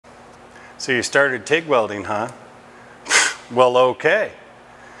So you started TIG welding, huh? Well, okay.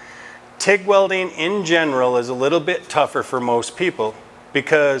 TIG welding in general is a little bit tougher for most people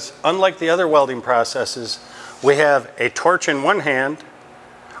because unlike the other welding processes, we have a torch in one hand,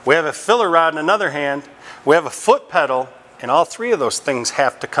 we have a filler rod in another hand, we have a foot pedal, and all three of those things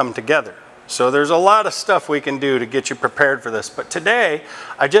have to come together. So there's a lot of stuff we can do to get you prepared for this. But today,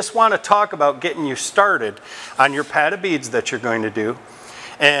 I just want to talk about getting you started on your pad of beads that you're going to do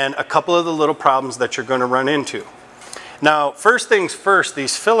and a couple of the little problems that you're going to run into. Now, first things first,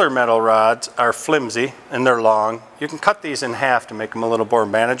 these filler metal rods are flimsy and they're long. You can cut these in half to make them a little more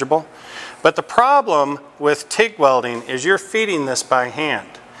manageable. But the problem with TIG welding is you're feeding this by hand.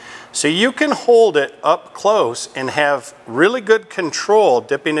 So you can hold it up close and have really good control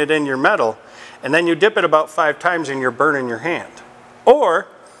dipping it in your metal, and then you dip it about 5 times and you're burning your hand. Or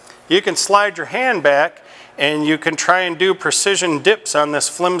you can slide your hand back and you can try and do precision dips on this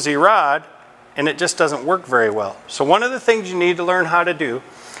flimsy rod, and it just doesn't work very well. So one of the things you need to learn how to do,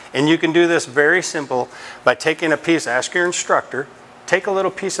 and you can do this very simple by taking a piece, ask your instructor, take a little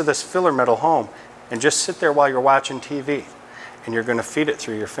piece of this filler metal home and just sit there while you're watching TV, and you're going to feed it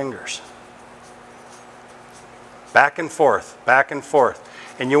through your fingers. Back and forth, back and forth.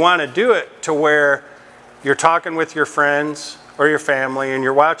 And you want to do it to where you're talking with your friends or your family and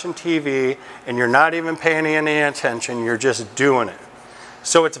you're watching TV and you're not even paying any attention, you're just doing it.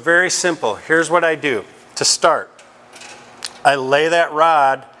 So it's very simple. Here's what I do to start. I lay that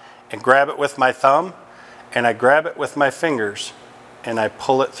rod and grab it with my thumb, and I grab it with my fingers and I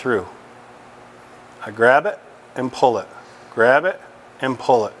pull it through. I grab it and pull it. Grab it and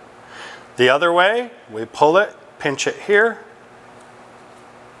pull it. The other way, we pull it, pinch it here.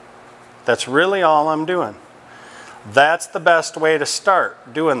 That's really all I'm doing. That's the best way to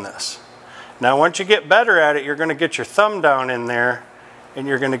start doing this. Now once you get better at it, you're going to get your thumb down in there and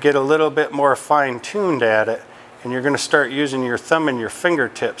you're going to get a little bit more fine-tuned at it, and you're going to start using your thumb and your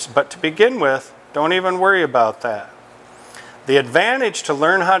fingertips. But to begin with, don't even worry about that. The advantage to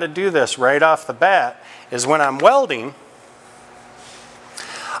learn how to do this right off the bat is when I'm welding,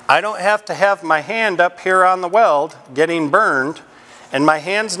 I don't have to have my hand up here on the weld getting burned, and my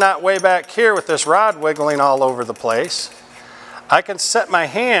hand's not way back here with this rod wiggling all over the place. I can set my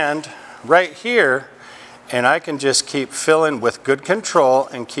hand right here and I can just keep filling with good control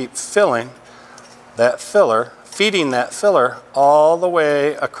and keep filling that filler, feeding that filler all the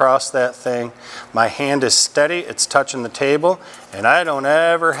way across that thing. My hand is steady, it's touching the table, and I don't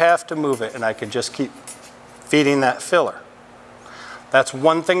ever have to move it, and I can just keep feeding that filler. That's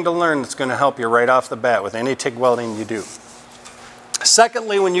one thing to learn that's going to help you right off the bat with any TIG welding you do.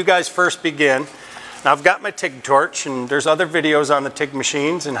 Secondly, when you guys first begin, now I've got my TIG torch, and there's other videos on the TIG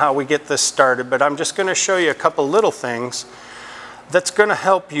machines and how we get this started, but I'm just going to show you a couple little things that's going to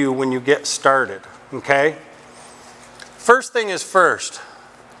help you when you get started, okay? First thing is first,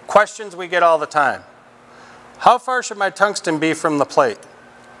 questions we get all the time. How far should my tungsten be from the plate?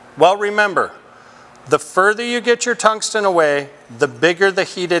 Well, remember, the further you get your tungsten away, the bigger the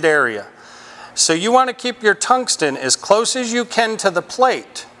heated area. So you want to keep your tungsten as close as you can to the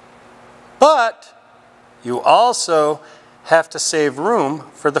plate, but you also have to save room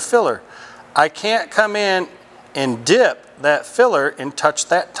for the filler. I can't come in and dip that filler and touch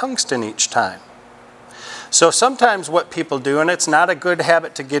that tungsten each time. So sometimes what people do, and it's not a good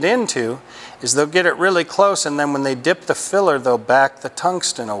habit to get into, is they'll get it really close, and then when they dip the filler, they'll back the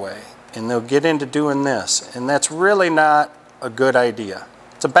tungsten away. And they'll get into doing this, and that's really not a good idea.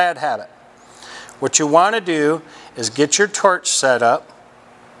 It's a bad habit. What you want to do is get your torch set up,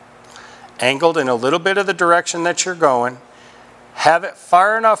 angled in a little bit of the direction that you're going, have it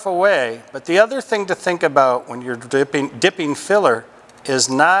far enough away, but the other thing to think about when you're dipping filler is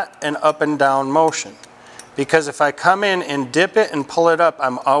not an up and down motion. Because if I come in and dip it and pull it up,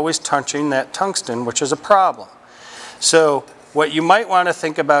 I'm always touching that tungsten, which is a problem. So what you might want to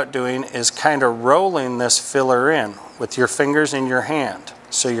think about doing is kind of rolling this filler in with your fingers in your hand.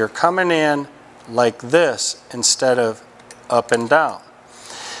 So you're coming in like this instead of up and down.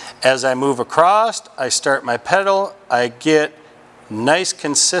 As I move across, I start my pedal, I get nice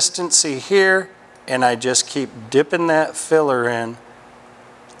consistency here, and I just keep dipping that filler in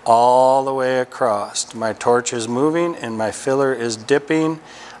all the way across. My torch is moving and my filler is dipping.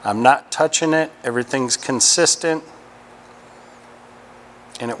 I'm not touching it, everything's consistent,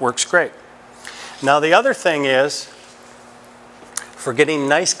 and it works great. Now the other thing is, for getting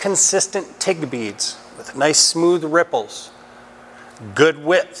nice consistent TIG beads with nice smooth ripples, good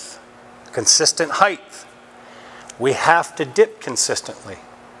width, consistent height, we have to dip consistently.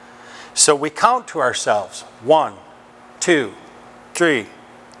 So we count to ourselves, 1, 2, 3,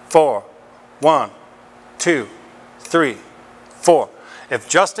 4, 1, 2, 3, 4. If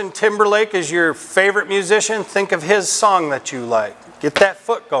Justin Timberlake is your favorite musician, think of his song that you like. Get that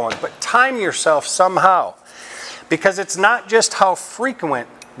foot going, but time yourself somehow. Because it's not just how frequent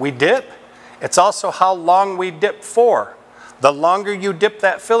we dip, it's also how long we dip for. The longer you dip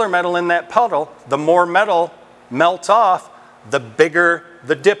that filler metal in that puddle, the more metal melts off, the bigger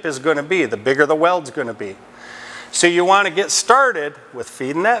the dip is going to be, the bigger the weld's going to be. So you want to get started with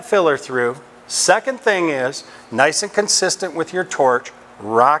feeding that filler through. Second thing is, nice and consistent with your torch,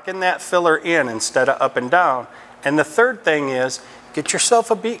 rocking that filler in instead of up and down. And the third thing is, get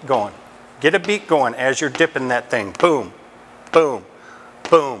yourself a beat going. Get a beat going as you're dipping that thing. Boom, boom,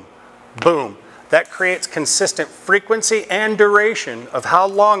 boom, boom. That creates consistent frequency and duration of how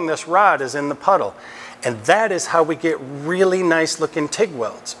long this rod is in the puddle. And that is how we get really nice looking TIG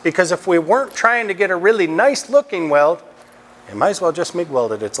welds. Because if we weren't trying to get a really nice looking weld, you might as well just MIG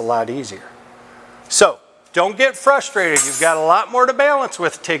weld it. It's a lot easier. So don't get frustrated. You've got a lot more to balance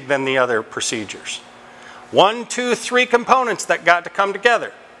with TIG than the other procedures. 1, 2, 3 components that got to come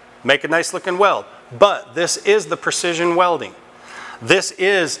together. Make a nice looking weld. But this is the precision welding. This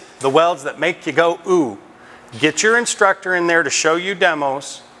is the welds that make you go, ooh. Get your instructor in there to show you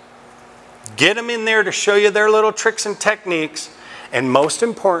demos. Get them in there to show you their little tricks and techniques. And most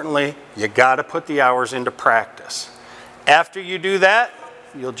importantly, you got to put the hours into practice. After you do that,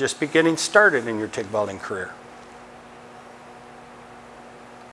 you'll just be getting started in your TIG welding career.